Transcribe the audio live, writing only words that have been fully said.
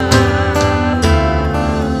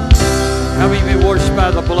by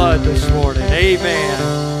the blood this morning.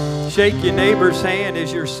 Amen. Shake your neighbor's hand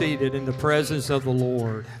as you're seated in the presence of the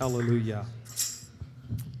Lord. Hallelujah.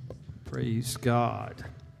 Praise God.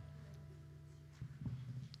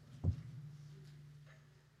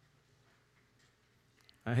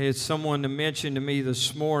 I had someone to mention to me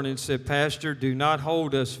this morning, said, Pastor, do not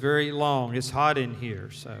hold us very long. It's hot in here.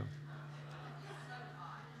 So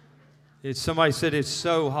somebody said it's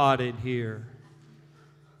so hot in here.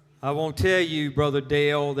 I won't tell you, Brother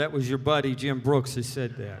Dale, that was your buddy Jim Brooks that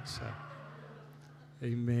said that. So,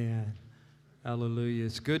 amen. Hallelujah.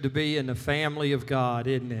 It's good to be in the family of God,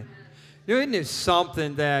 isn't it? Isn't it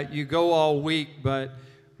something that you go all week, but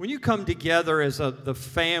when you come together as the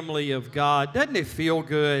family of God, doesn't it feel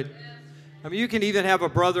good? I mean, you can even have a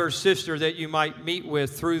brother or sister that you might meet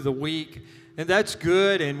with through the week, and that's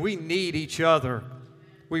good, and we need each other.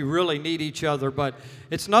 We really need each other, but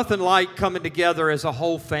it's nothing like coming together as a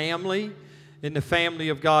whole family in the family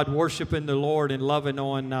of God, worshiping the Lord and loving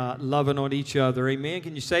on each other. Amen.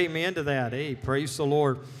 Can you say amen to that? Hey, praise the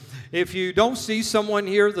Lord. If you don't see someone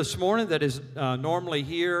here this morning that is normally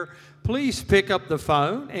here, please pick up the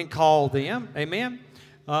phone and call them. Amen.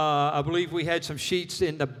 I believe we had some sheets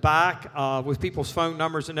in the back with people's phone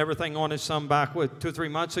numbers and everything on it, some back 2 or 3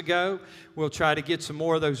 months ago. We'll try to get some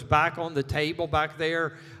more of those back on the table back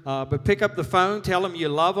there. But pick up the phone, tell them you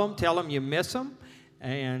love them, tell them you miss them,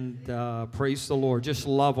 and praise the Lord. Just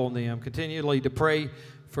love on them. Continually to pray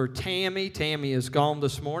for Tammy. Tammy is gone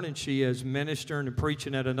this morning. She is ministering and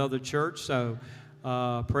preaching at another church, so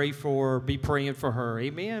be praying for her.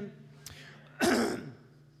 Amen.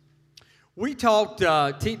 We talked,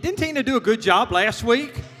 didn't Tina do a good job last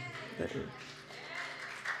week?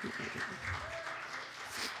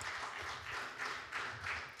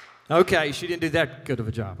 Okay, she didn't do that good of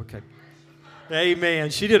a job. Okay. Amen.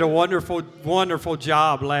 She did a wonderful, wonderful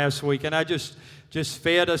job last week, and I just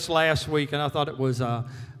fed us last week, and I thought it was a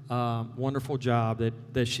wonderful job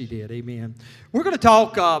that she did. Amen. We're going to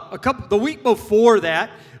talk the week before that.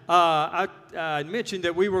 I mentioned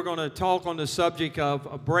that we were going to talk on the subject of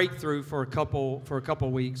a breakthrough for a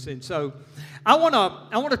couple weeks, and so I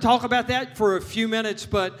want to talk about that for a few minutes.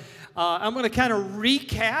 But I'm going to kind of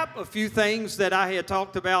recap a few things that I had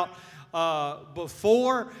talked about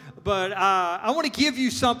before. But I want to give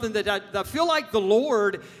you something that I feel like the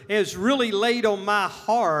Lord has really laid on my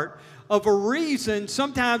heart of a reason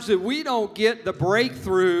sometimes that we don't get the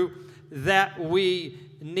breakthrough that we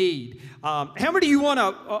need. How many of you want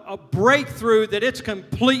a breakthrough that it's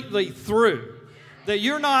completely through? That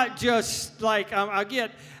you're not just like, I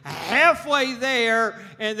get halfway there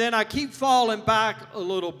and then I keep falling back a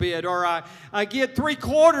little bit, or I get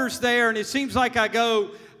 3/4 there and it seems like I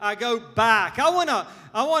go back. I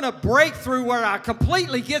want a breakthrough where I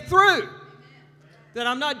completely get through. That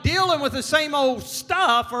I'm not dealing with the same old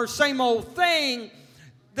stuff or same old thing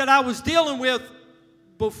that I was dealing with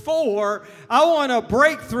before. I want a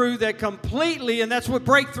breakthrough that completely, and that's what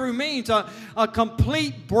breakthrough means, a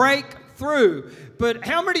complete breakthrough. But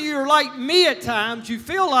how many of you are like me at times? You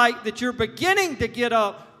feel like that you're beginning to get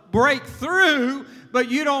a breakthrough, but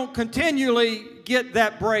you don't continually get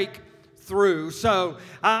that breakthrough. So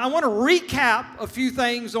I want to recap a few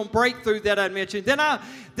things on breakthrough that I mentioned. Then I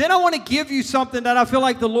want to give you something that I feel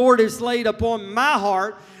like the Lord has laid upon my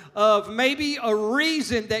heart of maybe a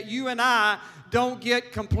reason that you and I don't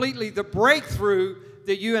get completely the breakthrough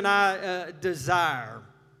that you and I desire.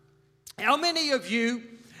 How many of you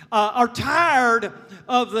are tired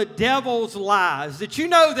of the devil's lies? That you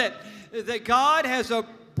know that God has a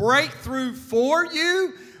breakthrough for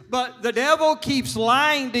you, but the devil keeps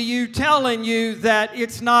lying to you, telling you that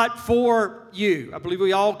it's not for you. I believe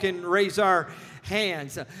we all can raise our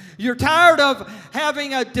hands. You're tired of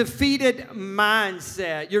having a defeated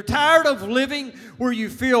mindset. You're tired of living where you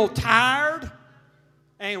feel tired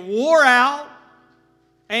and wore out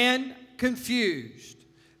and confused.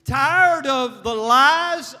 Tired of the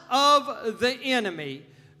lies of the enemy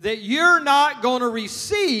that you're not going to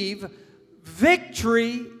receive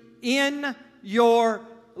victory in your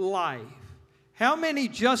life. How many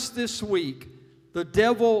just this week the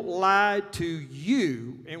devil lied to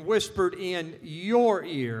you and whispered in your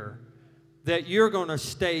ear that you're going to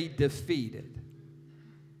stay defeated?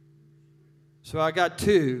 So I got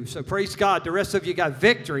 2. So praise God. The rest of you got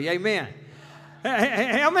victory. Amen.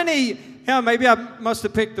 How many, maybe I must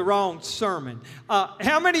have picked the wrong sermon.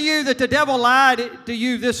 How many of you that the devil lied to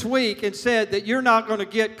you this week and said that you're not going to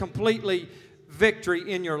get completely victory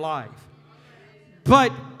in your life?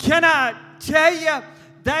 But can I tell you,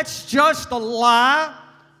 that's just a lie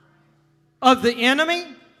of the enemy.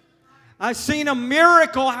 I've seen a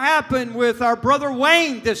miracle happen with our brother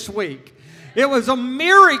Wayne this week. It was a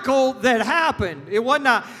miracle that happened. It wasn't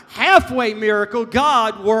a halfway miracle.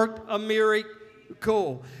 God worked a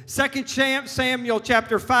miracle. 2 Samuel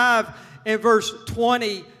chapter 5 and verse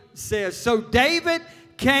 20 says, So David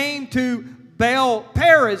came to Baal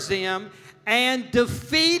Perazim and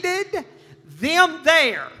defeated them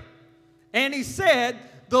there. And he said,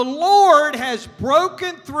 The Lord has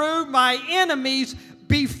broken through my enemies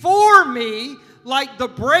before me like the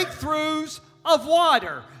breakthroughs of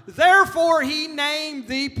water. Therefore he named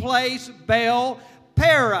the place Baal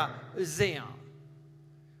Perazim.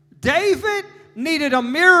 David needed a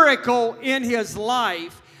miracle in his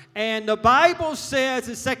life, and the Bible says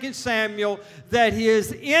in 2 Samuel that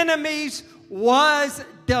his enemies was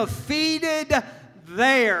defeated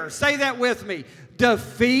there. Say that with me.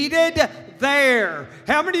 Defeated there.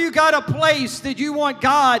 How many of you got a place that you want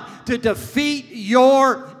God to defeat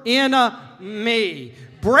your enemy?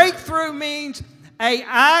 Breakthrough means an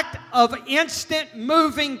act of instant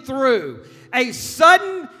moving through, a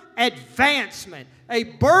sudden advancement, a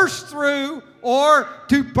burst through, or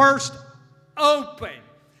to burst open.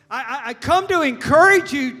 I come to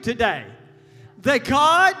encourage you today that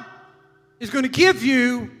God is going to give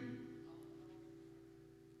you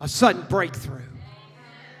a sudden breakthrough.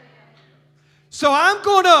 So I'm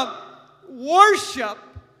going to worship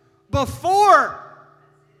before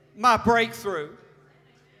my breakthrough.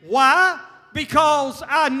 Why? Because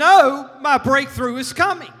I know my breakthrough is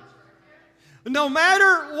coming. No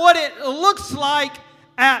matter what it looks like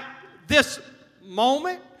at this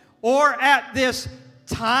moment or at this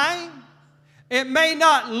time, it may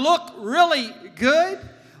not look really good,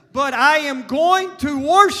 but I am going to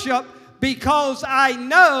worship because I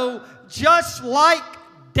know, just like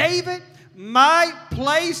David, my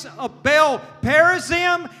place of Baal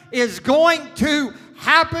Perazim is going to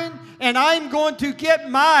happen, and I'm going to get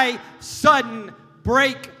my sudden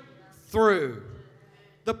breakthrough.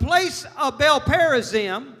 The place of Baal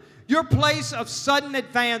Perazim, your place of sudden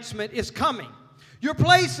advancement, is coming. Your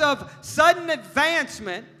place of sudden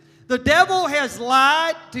advancement, the devil has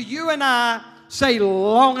lied to you and I, say,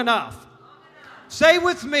 long enough. Say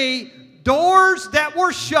with me, doors that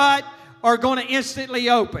were shut are going to instantly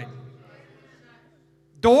open.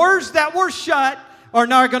 Doors that were shut are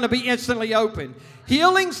not going to be instantly open.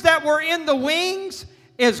 Healings that were in the wings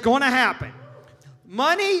is going to happen.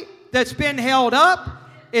 Money that's been held up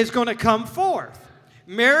is going to come forth.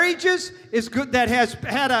 Marriages is good that has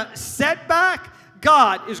had a setback,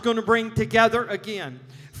 God is going to bring together again.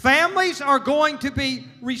 Families are going to be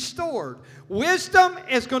restored. Wisdom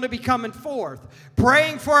is going to be coming forth.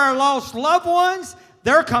 Praying for our lost loved ones,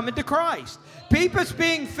 they're coming to Christ. People's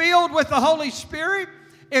being filled with the Holy Spirit,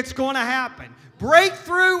 it's going to happen.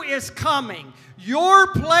 Breakthrough is coming. Your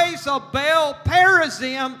place of Baal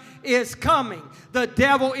Perazim is coming. The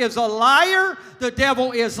devil is a liar. The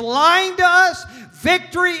devil is lying to us.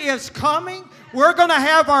 Victory is coming. We're going to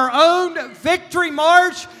have our own victory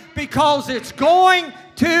march because it's going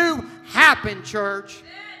to happen, church.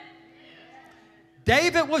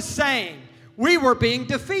 David was saying we were being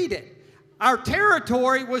defeated. Our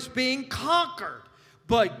territory was being conquered.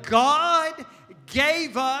 But God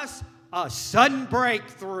gave us a sudden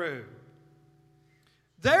breakthrough.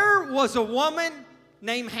 There was a woman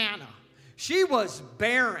named Hannah. She was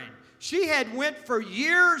barren. She had went for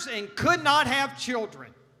years and could not have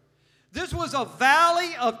children. This was a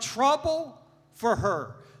valley of trouble for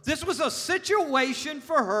her. This was a situation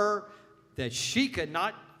for her that she could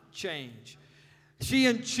not change.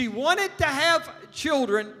 She wanted to have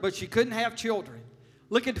children, but she couldn't have children.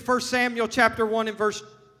 Look at 1 Samuel chapter 1 and verse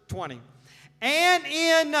 20. And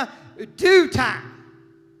in due time,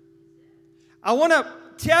 I want to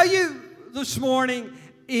tell you this morning,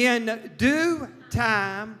 in due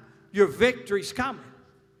time, your victory's coming.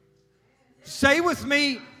 Say with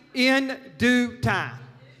me, in due time.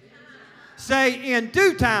 Say, in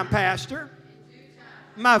due time, Pastor,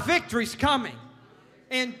 my victory's coming.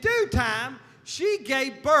 In due time, she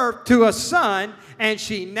gave birth to a son, and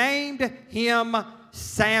she named him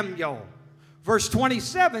Samuel. Verse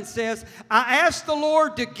 27 says, I asked the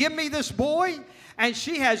Lord to give me this boy, and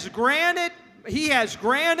he has granted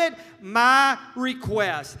my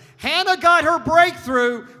request. Hannah got her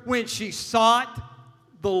breakthrough when she sought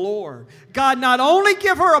the Lord. God not only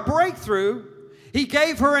gave her a breakthrough, He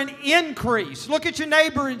gave her an increase. Look at your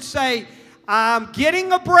neighbor and say, I'm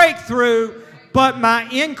getting a breakthrough, but my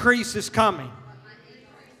increase is coming.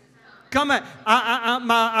 Come on.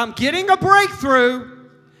 I'm getting a breakthrough,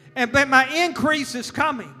 but my increase is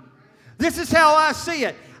coming. This is how I see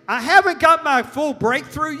it. I haven't got my full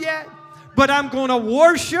breakthrough yet, but I'm going to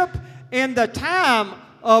worship in the time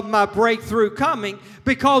of my breakthrough coming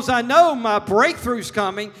because I know my breakthrough's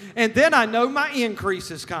coming, and then I know my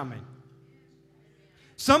increase is coming.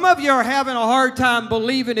 Some of you are having a hard time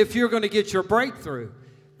believing if you're going to get your breakthrough.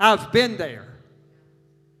 I've been there.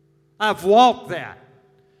 I've walked that,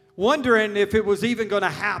 wondering if it was even going to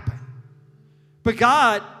happen. But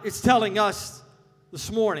God is telling us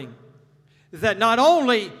this morning that not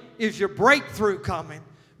only is your breakthrough coming,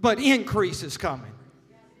 but increase is coming.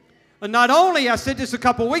 And not only, I said this a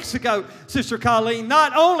couple weeks ago, Sister Colleen,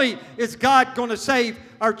 not only is God going to save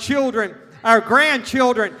our children, our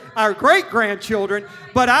grandchildren, our great-grandchildren,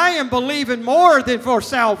 but I am believing more than for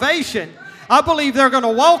salvation. I believe they're going to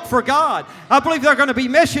walk for God. I believe they're going to be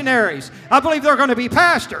missionaries. I believe they're going to be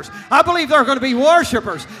pastors. I believe they're going to be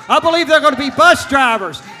worshipers. I believe they're going to be bus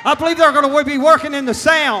drivers. I believe they're going to be working in the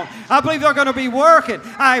sound. I believe they're going to be working.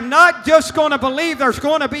 I'm not just going to believe there's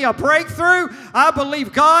going to be a breakthrough. I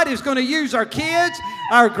believe God is going to use our kids,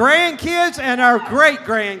 our grandkids, and our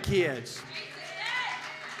great-grandkids.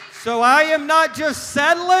 So I am not just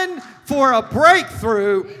settling for a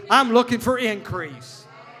breakthrough. I'm looking for increase.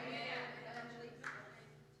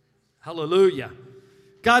 Hallelujah.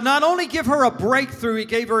 God not only gave her a breakthrough, He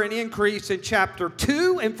gave her an increase in chapter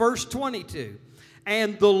 2 and verse 22.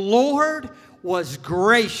 And the Lord was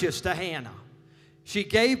gracious to Hannah. She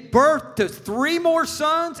gave birth to 3 more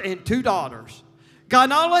sons and 2 daughters. God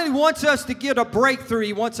not only wants us to get a breakthrough,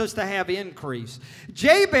 He wants us to have increase.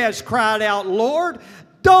 Jabez cried out, Lord,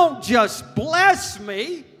 don't just bless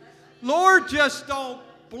me. Lord, just don't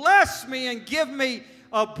bless me and give me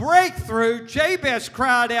a breakthrough. Jabez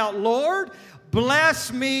cried out, Lord,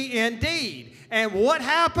 bless me indeed. And what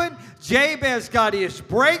happened? Jabez got his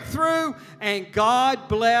breakthrough, and God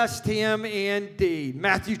blessed him indeed.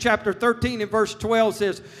 Matthew chapter 13 and verse 12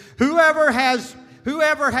 says, Whoever has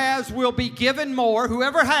will be given more.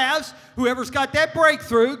 Whoever's got that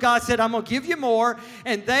breakthrough, God said, I'm going to give you more,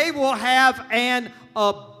 and they will have an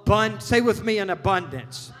abundance. Say with me, an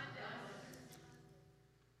abundance.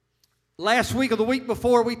 Last week or the week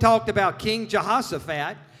before, we talked about King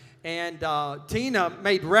Jehoshaphat, and Tina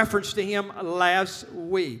made reference to him last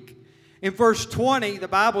week. In verse 20, the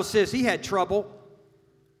Bible says he had trouble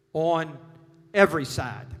on every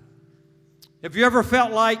side. Have you ever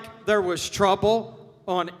felt like there was trouble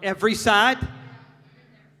on every side?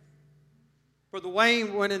 Brother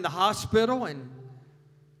Wayne went in the hospital, and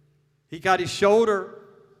he got his shoulder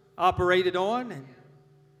operated on, and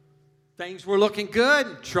things were looking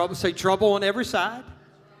good. Trouble on every side.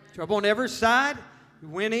 Trouble on every side. He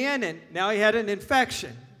went in, and now he had an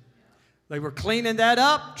infection. They were cleaning that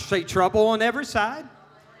up. Say trouble on every side.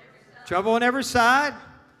 Trouble on every side.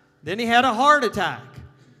 Then he had a heart attack.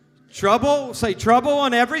 Trouble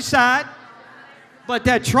on every side. But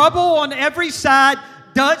that trouble on every side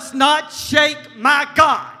does not shake my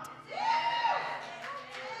God.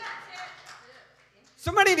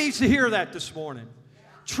 Somebody needs to hear that this morning.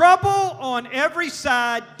 Trouble on every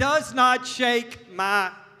side does not shake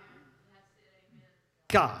my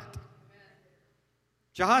God.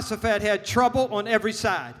 Jehoshaphat had trouble on every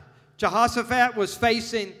side. Jehoshaphat was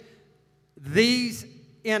facing these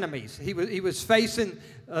enemies. He was facing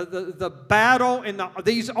the battle in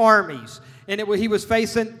these armies. And he was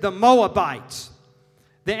facing the Moabites,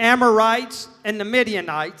 the Amorites, and the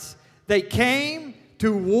Midianites. They came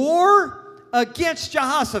to war against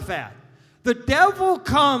Jehoshaphat. The devil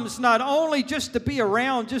comes not only just to be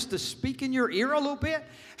around, just to speak in your ear a little bit.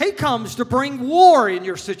 He comes to bring war in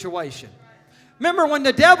your situation. Remember, when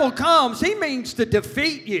the devil comes, he means to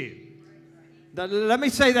defeat you. Let me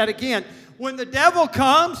say that again. When the devil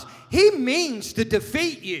comes, he means to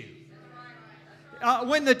defeat you.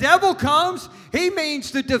 When the devil comes, he means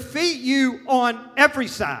to defeat you on every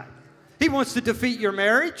side. He wants to defeat your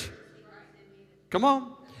marriage. Come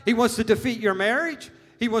on. He wants to defeat your marriage.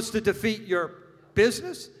 He wants to defeat your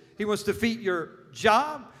business. He wants to defeat your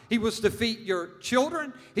job. He wants to defeat your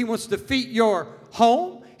children. He wants to defeat your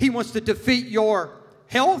home. He wants to defeat your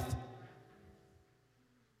health.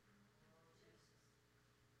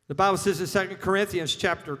 The Bible says in 2 Corinthians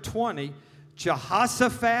chapter 20,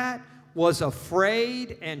 Jehoshaphat was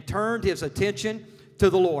afraid and turned his attention to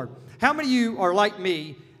the Lord. How many of you are like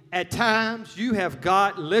me? At times you have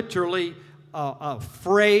got literally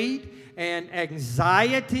afraid, and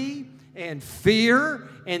anxiety and fear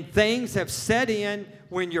and things have set in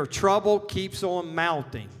when your trouble keeps on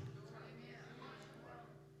mounting.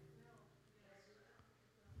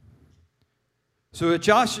 So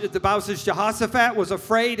the Bible says Jehoshaphat was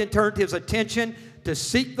afraid and turned his attention to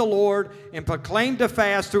seek the Lord and proclaimed a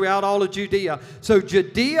fast throughout all of Judea. So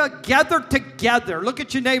Judea gathered together. Look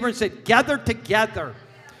at your neighbor and say, gathered together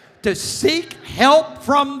to seek help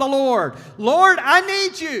from the Lord. Lord, I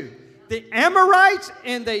need you. The Amorites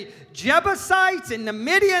and the Jebusites and the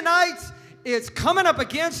Midianites is coming up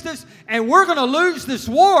against us, and we're going to lose this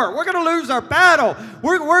war. We're going to lose our battle.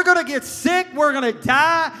 We're going to get sick. We're going to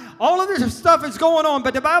die. All of this stuff is going on.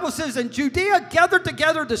 But the Bible says, and Judea gathered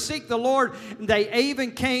together to seek the Lord. And they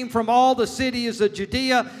even came from all the cities of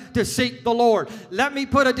Judea to seek the Lord. Let me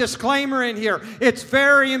put a disclaimer in here. It's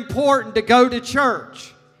very important to go to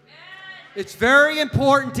church. It's very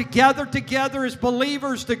important to gather together as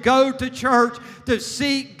believers to go to church to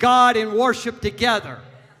seek God and worship together.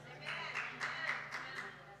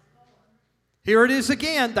 Here it is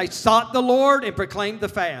again. They sought the Lord and proclaimed the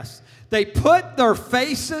fast. They put their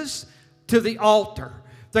faces to the altar.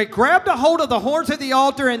 They grabbed a hold of the horns of the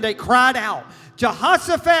altar and they cried out.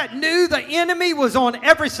 Jehoshaphat knew the enemy was on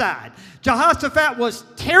every side. Jehoshaphat was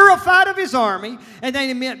terrified of his army, and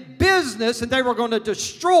they meant business, and they were going to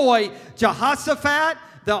destroy Jehoshaphat,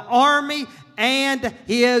 the army, and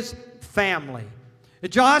his family.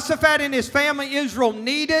 Jehoshaphat and his family, Israel,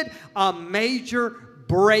 needed a major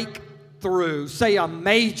breakthrough. Say a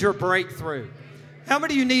major breakthrough. How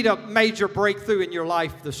many of you need a major breakthrough in your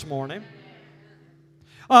life this morning?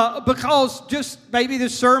 Because just maybe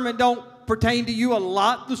this sermon don't pertain to you a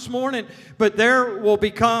lot this morning, but there will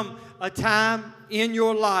become a time in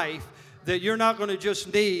your life that you're not going to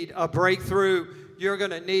just need a breakthrough. You're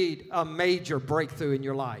going to need a major breakthrough in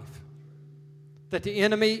your life. That the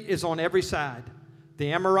enemy is on every side.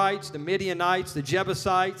 The Amorites, the Midianites, the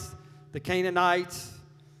Jebusites, the Canaanites,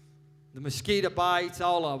 the mosquito bites,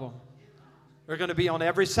 all of them. They're going to be on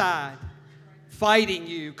every side, fighting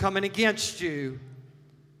you, coming against you.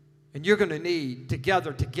 And you're going to need to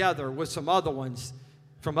gather together with some other ones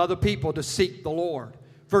from other people to seek the Lord.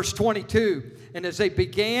 Verse 22, and as they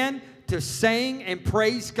began to sing and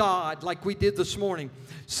praise God like we did this morning.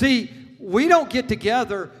 See, we don't get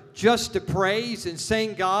together just to praise and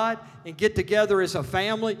sing God and get together as a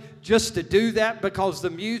family just to do that because the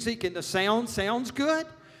music and the sound sounds good.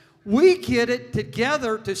 We get it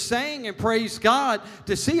together to sing and praise God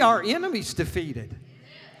to see our enemies defeated.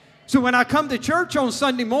 So when I come to church on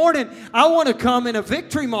Sunday morning, I want to come in a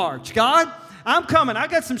victory march. God, I'm coming. I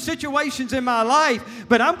got some situations in my life,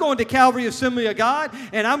 but I'm going to Calvary Assembly of God,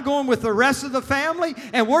 and I'm going with the rest of the family,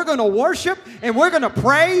 and we're going to worship, and we're going to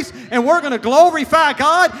praise, and we're going to glorify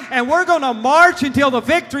God, and we're going to march until the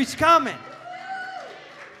victory's coming.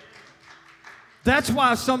 That's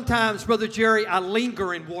why sometimes, Brother Jerry, I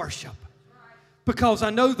linger in worship, because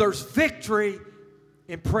I know there's victory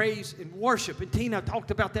in praise and worship. And Tina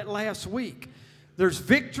talked about that last week. There's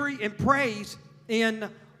victory and praise in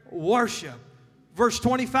worship. Verse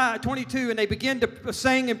 22, and they begin to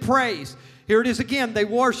sing and praise. Here it is again. They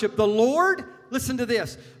worship the Lord. Listen to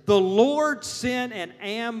this. The Lord sent an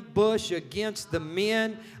ambush against the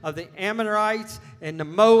men of the Ammonites and the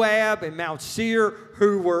Moab and Mount Seir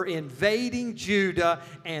who were invading Judah,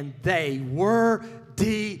 and they were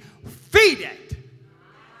defeated.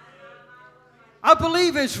 I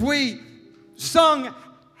believe as we sung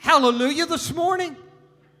hallelujah this morning,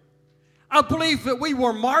 I believe that we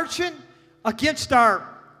were marching against our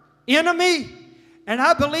enemy. And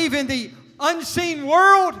I believe in the unseen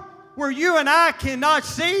world where you and I cannot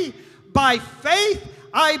see, by faith,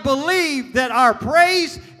 I believe that our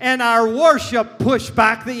praise and our worship push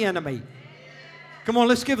back the enemy. Come on,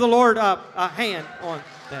 let's give the Lord a hand on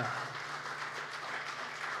that.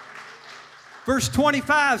 Verse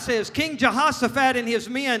 25 says, King Jehoshaphat and his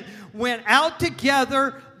men went out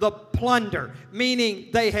together the plunder, meaning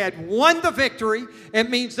they had won the victory. It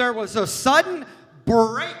means there was a sudden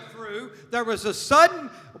breakthrough. There was a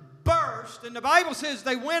sudden burst. And the Bible says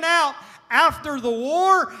they went out after the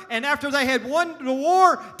war, and after they had won the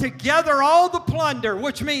war, to gather all the plunder,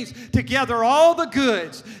 which means to gather all the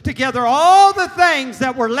goods, to gather all the things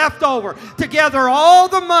that were left over, to gather all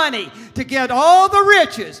the money, to get all the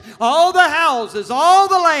riches, all the houses, all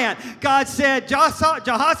the land. God said,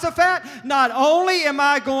 Jehoshaphat, not only am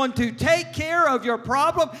I going to take care of your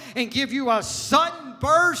problem and give you a sudden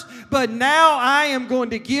burst, but now I am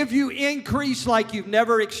going to give you increase like you've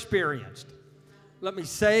never experienced. Let me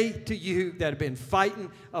say to you that have been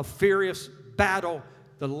fighting a furious battle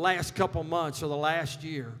the last couple months or the last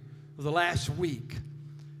year or the last week.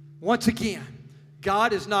 Once again,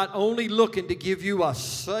 God is not only looking to give you a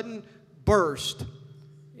sudden burst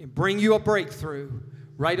and bring you a breakthrough.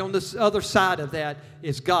 Right on the other side of that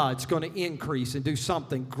is God's going to increase and do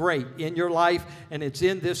something great in your life, and it's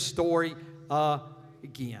in this story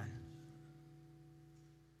again.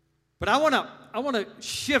 But I want to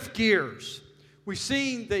shift gears. We've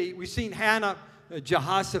seen Hannah,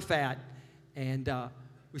 Jehoshaphat, and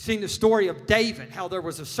We've seen the story of David, how there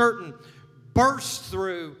was a certain burst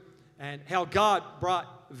through and how God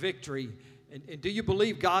brought victory. And do you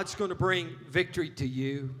believe God's going to bring victory to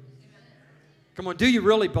you? Come on, do you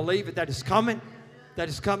really believe it, that is coming? That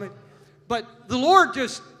is coming? But the Lord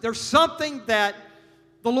there's something that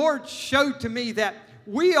the Lord showed to me that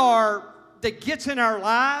that gets in our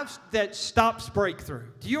lives that stops breakthrough.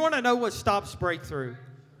 Do you want to know what stops breakthrough?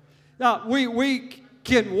 Now, we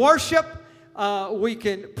can worship. We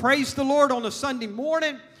can praise the Lord on a Sunday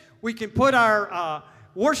morning. We can put our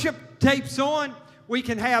worship tapes on. We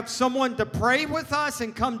can have someone to pray with us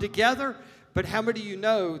and come together. But how many of you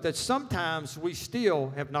know that sometimes we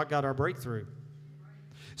still have not got our breakthrough?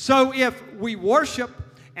 So if we worship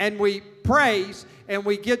and we praise and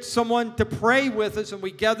we get someone to pray with us and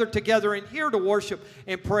we gather together in here to worship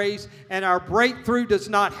and praise and our breakthrough does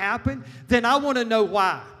not happen, then I want to know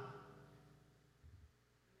why.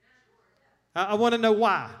 I want to know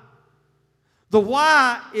why. The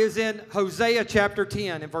why is in Hosea chapter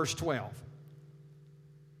 10 and verse 12.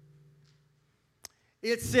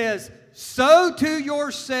 It says, sow to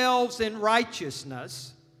yourselves in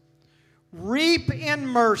righteousness, reap in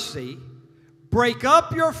mercy, break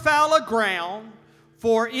up your fallow ground,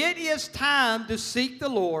 for it is time to seek the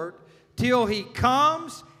Lord till He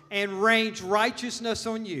comes and rains righteousness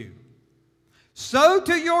on you. Sow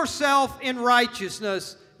to yourself in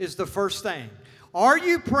righteousness is the first thing. Are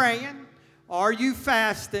you praying? Are you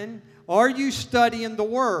fasting? Are you studying the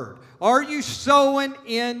Word? Are you sowing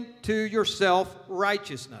into yourself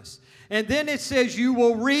righteousness? And then it says you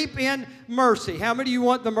will reap in mercy. How many of you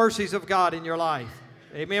want the mercies of God in your life?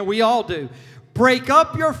 Amen. We all do. Break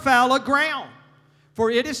up your fallow ground, for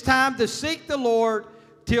it is time to seek the Lord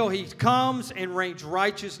till He comes and rains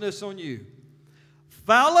righteousness on you.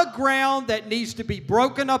 Fallow ground that needs to be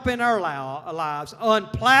broken up in our lives,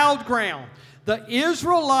 unplowed ground. The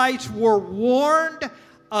Israelites were warned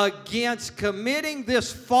against committing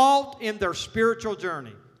this fault in their spiritual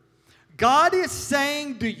journey. God is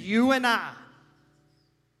saying to you and I,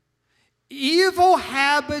 evil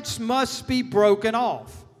habits must be broken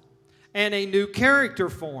off and a new character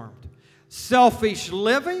formed. Selfish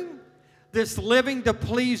living, this living to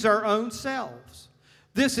please our own selves.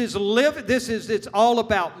 It's all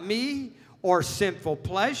about me or sinful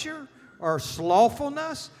pleasure or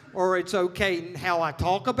slothfulness, or it's okay how I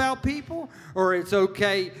talk about people, or it's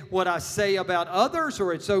okay what I say about others,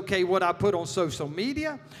 or it's okay what I put on social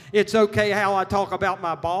media. It's okay how I talk about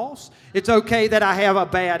my boss. It's okay that I have a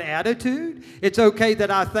bad attitude. It's okay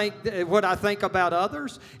that I think what I think about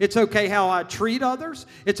others. It's okay how I treat others.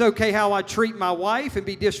 It's okay how I treat my wife and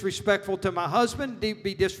be disrespectful to my husband,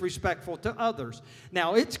 be disrespectful to others.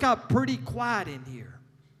 Now, it's got pretty quiet in here.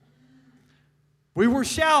 We were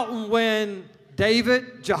shouting when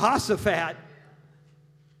David, Jehoshaphat,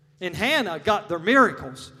 and Hannah got their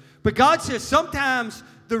miracles. But God says sometimes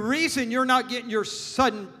the reason you're not getting your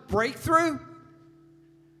sudden breakthrough,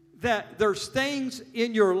 that there's things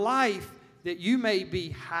in your life that you may be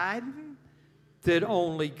hiding that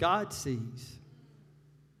only God sees.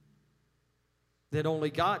 That only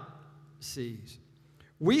God sees.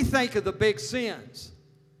 We think of the big sins.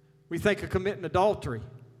 We think of committing adultery.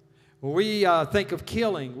 We think of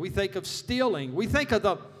killing. We think of stealing. We think of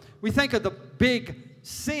the big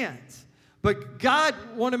sins. But God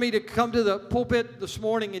wanted me to come to the pulpit this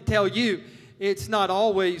morning and tell you it's not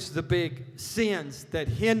always the big sins that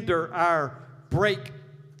hinder our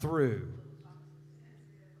breakthrough.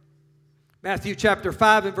 Matthew chapter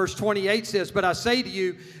 5 and verse 28 says, but I say to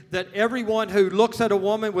you that everyone who looks at a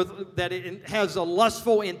woman that it has a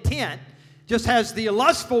lustful intent, just has the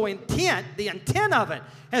lustful intent, the intent of it,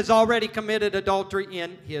 has already committed adultery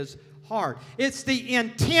in his heart. It's the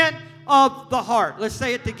intent of the heart. Let's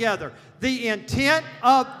say it together. The intent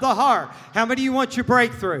of the heart. How many of you want your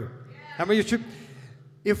breakthrough? How many of you?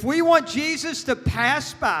 If we want Jesus to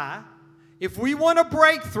pass by, if we want a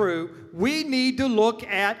breakthrough, we need to look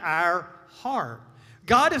at our heart.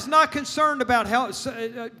 God is not concerned about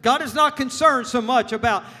God is not concerned so much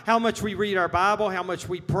about how much we read our Bible, how much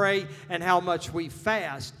we pray, and how much we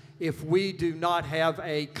fast if we do not have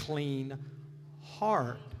a clean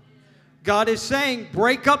heart. God is saying,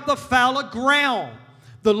 break up the fallow ground,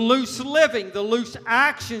 the loose living, the loose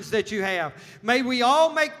actions that you have. May we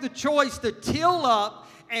all make the choice to till up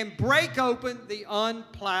and break open the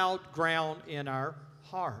unplowed ground in our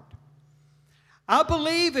heart. I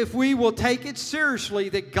believe if we will take it seriously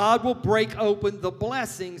that God will break open the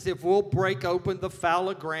blessings if we'll break open the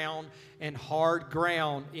fallow ground and hard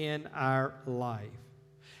ground in our life.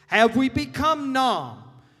 Have we become numb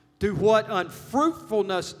to what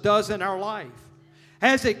unfruitfulness does in our life?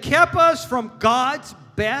 Has it kept us from God's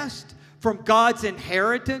best from God's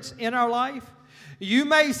inheritance in our life? You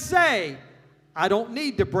may say, I don't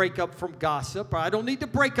need to break up from gossip, or I don't need to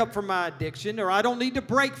break up from my addiction, or I don't need to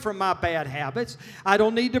break from my bad habits. I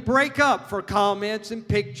don't need to break up for comments and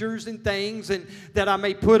pictures and things and that I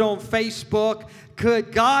may put on Facebook.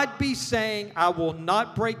 Could God be saying, I will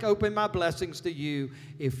not break open my blessings to you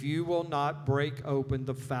if you will not break open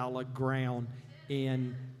the fallow ground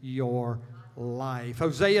in your life?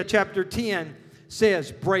 Hosea chapter 10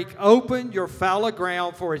 says, break open your fallow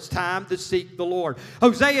ground, for it's time to seek the Lord.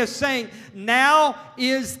 Hosea is saying, now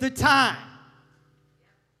is the time.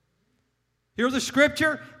 Hear the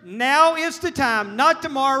scripture? Now is the time. Not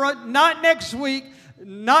tomorrow, not next week,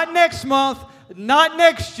 not next month, not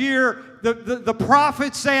next year. The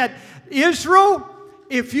prophet said, Israel,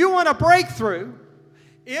 if you want a breakthrough,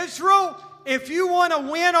 Israel, if you want to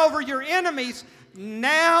win over your enemies,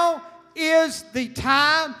 now is the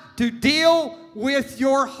time to deal with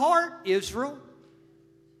your heart, Israel.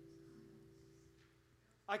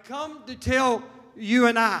 I come to tell you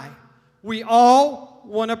and I, we all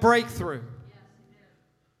want a breakthrough.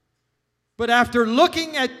 But after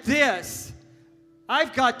looking at this,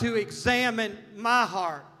 I've got to examine my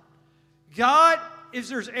heart. God, is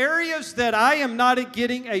there areas that I am not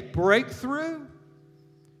getting a breakthrough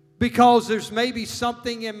because there's maybe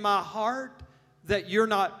something in my heart that you're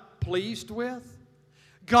not pleased with?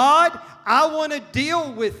 God, I want to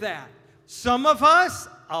deal with that. Some of us,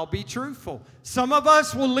 I'll be truthful, some of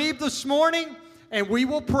us will leave this morning and we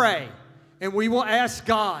will pray and we will ask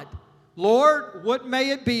God, Lord, what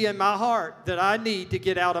may it be in my heart that I need to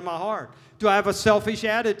get out of my heart? Do I have a selfish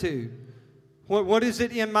attitude? What is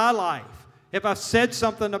it in my life? If I've said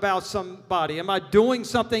something about somebody, am I doing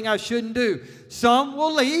something I shouldn't do? Some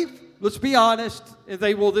will leave, let's be honest, and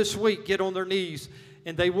they will this week get on their knees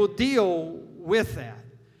and they will deal with that.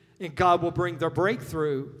 And God will bring their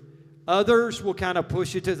breakthrough. Others will kind of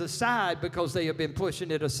push it to the side because they have been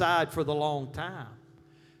pushing it aside for the long time.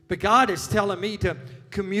 But God is telling me to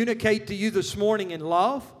communicate to you this morning in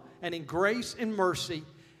love and in grace and mercy.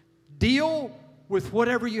 Deal with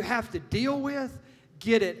whatever you have to deal with.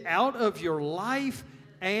 Get it out of your life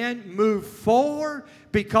and move forward,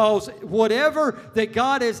 because whatever that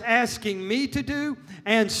God is asking me to do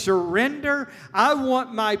and surrender, I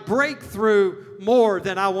want my breakthrough more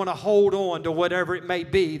than I want to hold on to whatever it may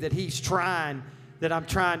be that I'm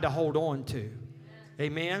trying to hold on to.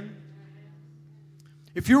 Amen?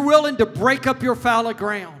 If you're willing to break up your fallow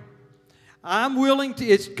ground,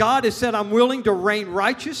 God has said, I'm willing to rain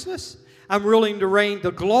righteousness. I'm willing to rain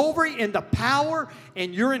the glory and the power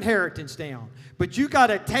and your inheritance down. But you got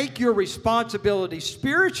to take your responsibility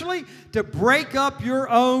spiritually to break up your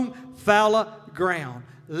own fallow ground.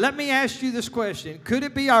 Let me ask you this question. Could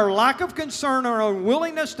it be our lack of concern, our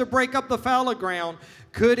unwillingness to break up the fallow ground?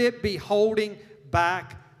 Could it be holding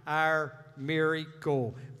back our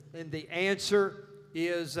miracle? And the answer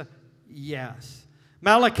is yes.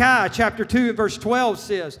 Malachi chapter 2 and verse 12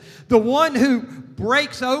 says, the one who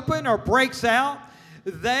breaks open or breaks out,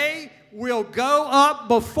 they will go up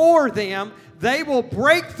before them. They will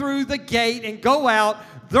break through the gate and go out.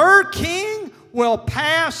 Their king will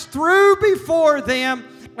pass through before them,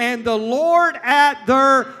 and the Lord at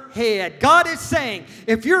their head. God is saying,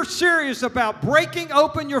 if you're serious about breaking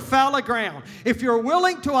open your fallow ground, if you're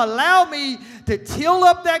willing to allow me to till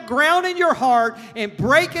up that ground in your heart and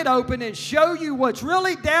break it open and show you what's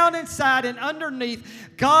really down inside and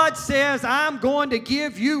underneath, God says, I'm going to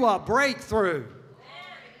give you a breakthrough.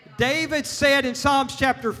 David said in Psalms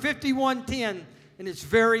chapter 51:10, and it's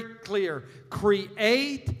very clear,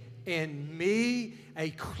 create in me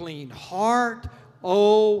a clean heart,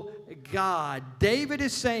 O God. David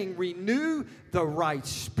is saying, renew the right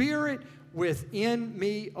spirit within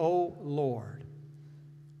me, O Lord.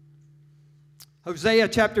 Hosea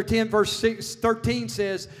chapter 10 verse 13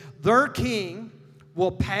 says, their king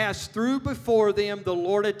will pass through before them, the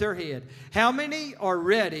Lord at their head. How many are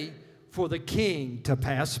ready for the king to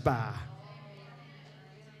pass by?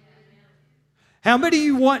 How many of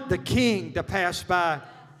you want the king to pass by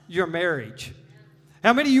your marriage?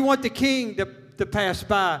 How many of you want the king to pass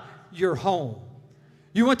by your home?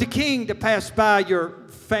 You want the king to pass by your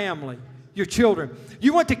family, your children.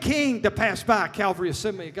 You want the king to pass by Calvary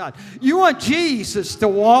Assembly of God. You want Jesus to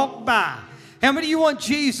walk by. How many of you want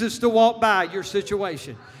Jesus to walk by your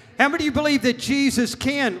situation? How many of you believe that Jesus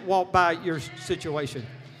can walk by your situation?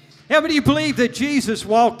 How many of you believe that Jesus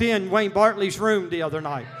walked in Wayne Bartley's room the other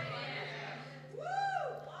night?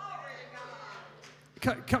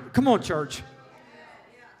 Come on, church.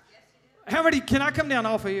 How many, can I come down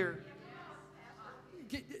off of here?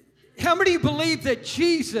 How many of you believe that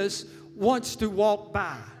Jesus wants to walk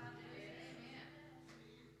by.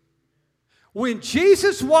 When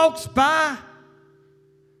Jesus walks by,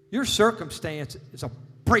 your circumstance is a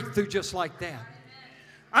breakthrough just like that.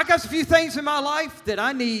 I got a few things in my life that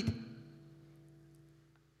I need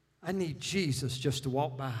Jesus just to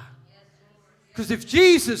walk by. Because if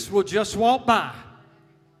Jesus will just walk by,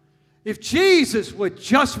 if Jesus would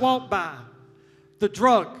just walk by, the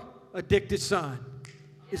drug-addicted son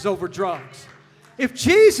is over drugs. If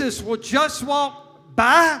Jesus will just walk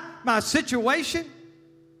by my situation,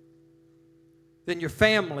 then your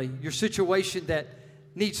family, your situation that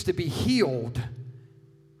needs to be healed,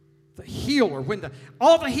 the healer,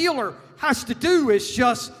 all the healer has to do is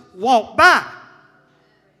just walk by.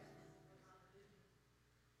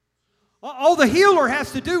 All the healer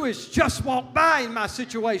has to do is just walk by in my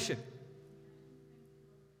situation.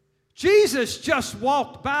 Jesus just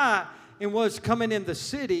walked by and was coming in the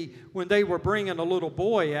city when they were bringing a little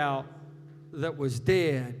boy out that was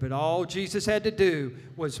dead. But all Jesus had to do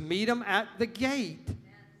was meet him at the gate.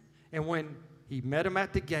 And when he met him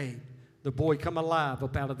at the gate, the boy come alive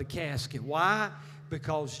up out of the casket. Why?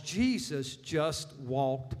 Because Jesus just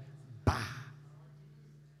walked by.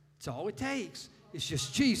 That's all it takes. It's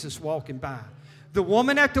just Jesus walking by. The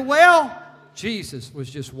woman at the well, Jesus was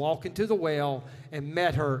just walking to the well and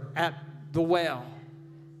met her at the well.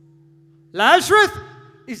 Lazarus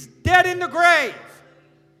is dead in the grave,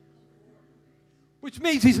 which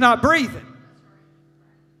means he's not breathing.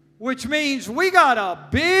 Which means we got a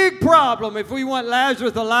big problem if we want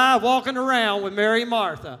Lazarus alive walking around with Mary and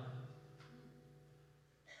Martha.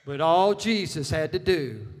 But all Jesus had to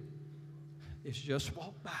do is just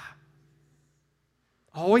walk by.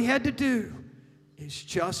 All he had to do is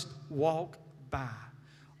just walk by.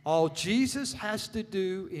 All Jesus has to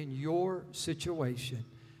do in your situation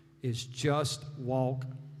is just walk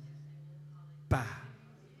by.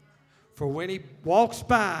 For when he walks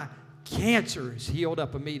by, cancer is healed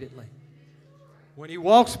up immediately. When he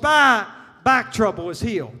walks by, back trouble is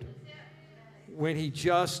healed. When he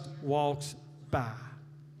just walks by.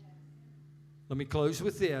 Let me close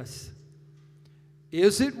with this.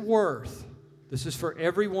 Is it worth, this is for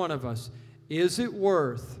every one of us, is it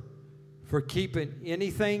worth for keeping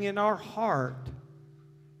anything in our heart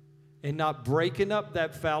and not breaking up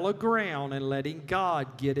that fallow ground and letting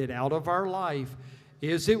God get it out of our life?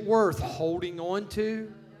 Is it worth holding on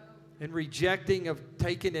to and rejecting of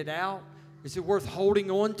taking it out? Is it worth holding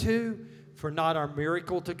on to for not our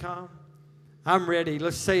miracle to come? I'm ready.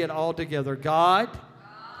 Let's say it all together. God,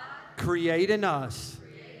 create in us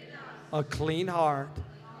a clean heart.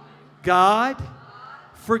 God,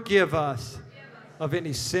 forgive us of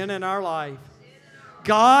any sin in our life.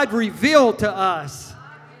 God, reveal to us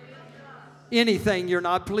anything you're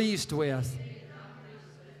not pleased with.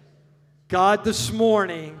 God, this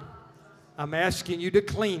morning, I'm asking you to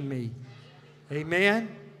clean me. Amen.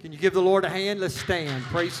 Can you give the Lord a hand? Let's stand.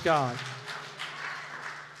 Praise God.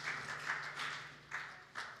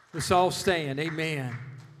 Let's all stand. Amen.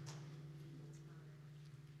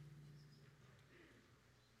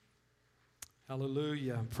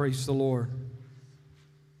 Hallelujah. Praise the Lord.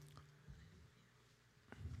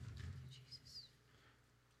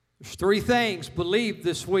 There's three things believe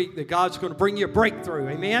this week that God's going to bring you a breakthrough.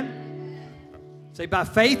 Amen? Say, by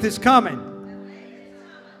faith is coming.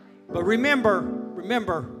 But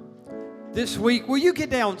remember, this week, will you get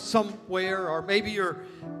down somewhere, or maybe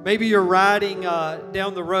you're riding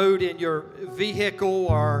down the road in your vehicle,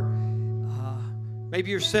 or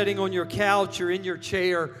maybe you're sitting on your couch or in your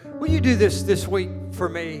chair. Will you do this week for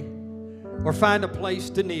me? Or find a place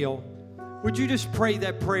to kneel. Would you just pray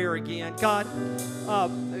that prayer again? God,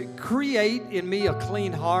 create in me a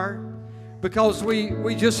clean heart. Because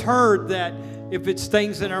we just heard that if it's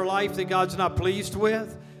things in our life that God's not pleased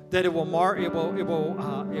with, that it will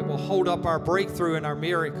hold up our breakthrough and our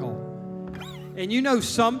miracle. And you know,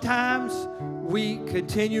 sometimes we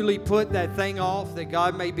continually put that thing off that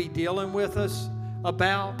God may be dealing with us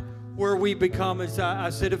about, where we become, as I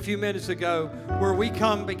said a few minutes ago, where we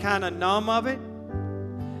come be kind of numb of it.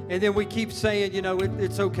 And then we keep saying, you know,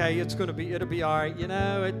 it's okay, it'll be all right, you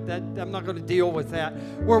know, I'm not going to deal with that.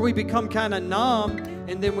 Where we become kind of numb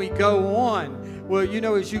and then we go on. Well, you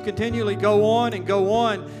know, as you continually go on and go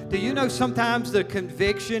on, do you know sometimes the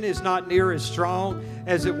conviction is not near as strong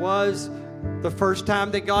as it was the first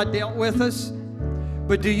time that God dealt with us?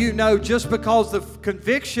 But do you know, just because the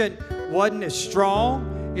conviction wasn't as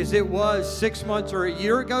strong as it was 6 months or a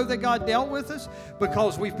year ago that God dealt with us,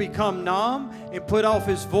 because we've become numb and put off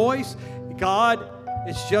His voice, God,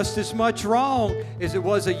 it's just as much wrong as it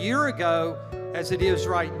was a year ago as it is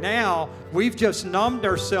right now. We've just numbed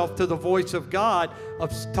ourselves to the voice of God,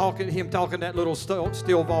 of Him talking that little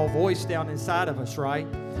still voice down inside of us, right?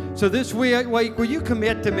 So this week, will you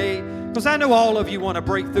commit to me? Because I know all of you want to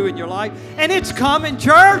break through in your life. And it's coming,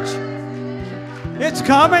 church. It's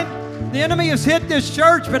coming. The enemy has hit this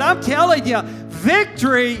church, but I'm telling you,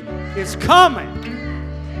 victory is coming.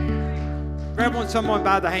 Grab someone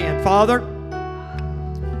by the hand. Father,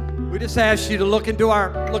 we just ask you to look into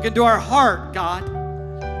our heart, God.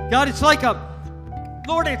 God, it's like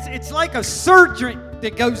it's like a surgeon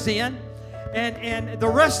that goes in, and the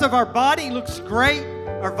rest of our body looks great.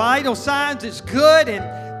 Our vital signs is good,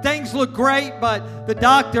 and things look great, but the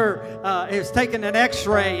doctor has taken an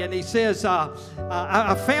x-ray, and he says,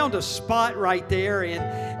 I found a spot right there,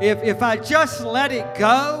 and if I just let it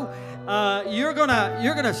go, you're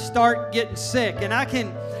gonna start getting sick. And I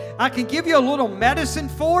can give you a little medicine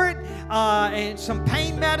for it, and some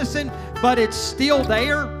pain medicine, but it's still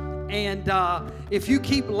there. And if you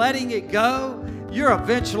keep letting it go, you're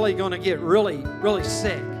eventually going to get really, really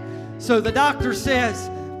sick. So the doctor says,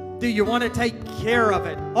 do you want to take care of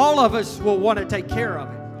it? All of us will want to take care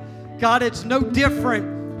of it. God, it's no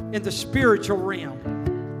different in the spiritual realm.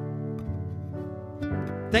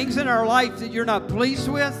 Things in our life that you're not pleased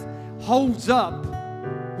with holds up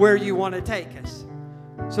where you want to take us.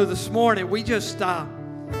 So this morning, we just,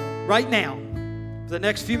 right now, for the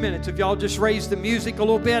next few minutes, if y'all just raise the music a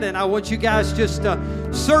little bit, and I want you guys just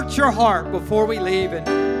to search your heart before we leave, and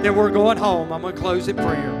then we're going home. I'm going to close in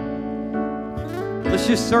prayer. Let's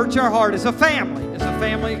just search our heart as a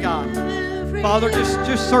family of God. Father,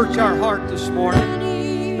 just search our heart this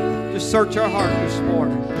morning. Just search our heart this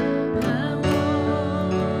morning.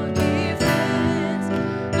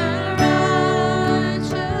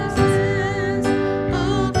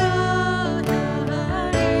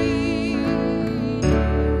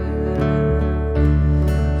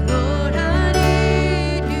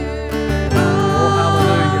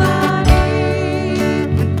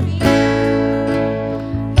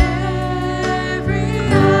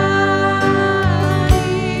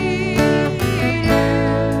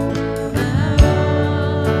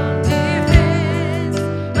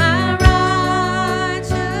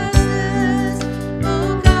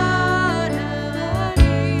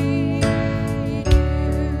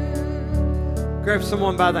 Grab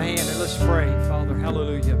someone by the hand and let's pray. Father,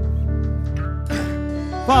 hallelujah.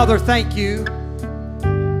 Father, thank you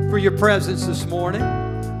for your presence this morning.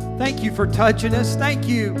 Thank you for touching us. Thank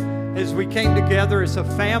you as we came together as a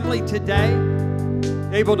family today,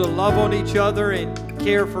 able to love on each other and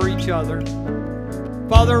care for each other.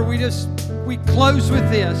 Father, we close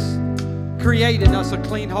with this. Create in us a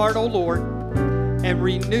clean heart, O Lord, and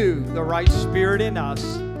renew the right spirit in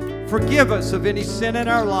us. Forgive us of any sin in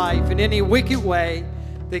our life, in any wicked way,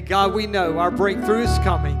 that God, we know our breakthrough is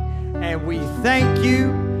coming. And we thank you.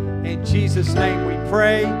 In Jesus' name we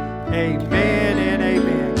pray. Amen and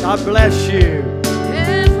amen. God bless you.